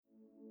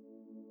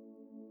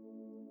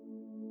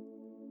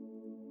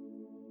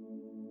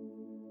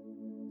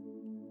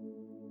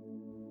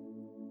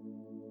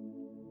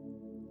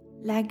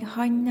Legg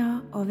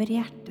handa over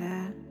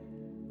hjertet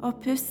og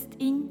pust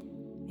inn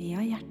via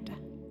hjertet.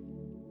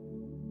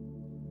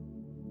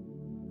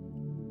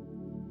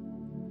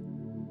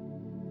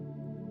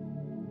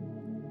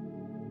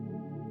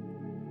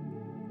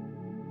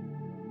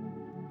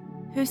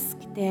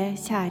 Husk det,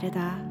 kjære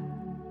deg.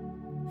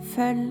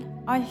 Følg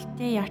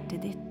alltid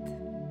hjertet ditt.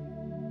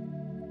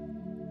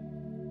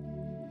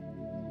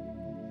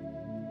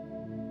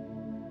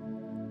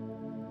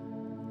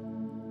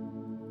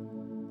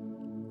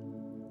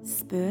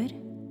 Spør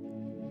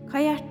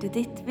hva hjertet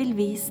ditt vil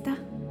vise deg,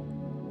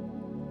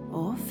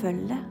 og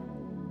følg det.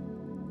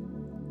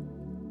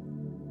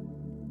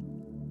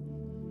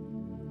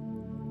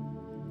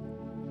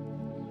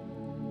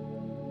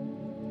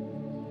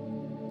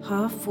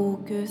 Ha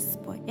fokus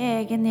på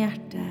egen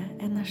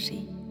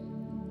hjerteenergi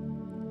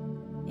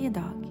i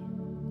dag.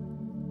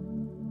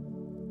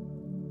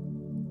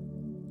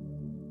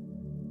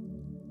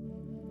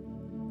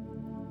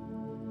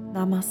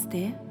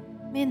 Namaste,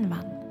 min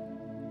venn.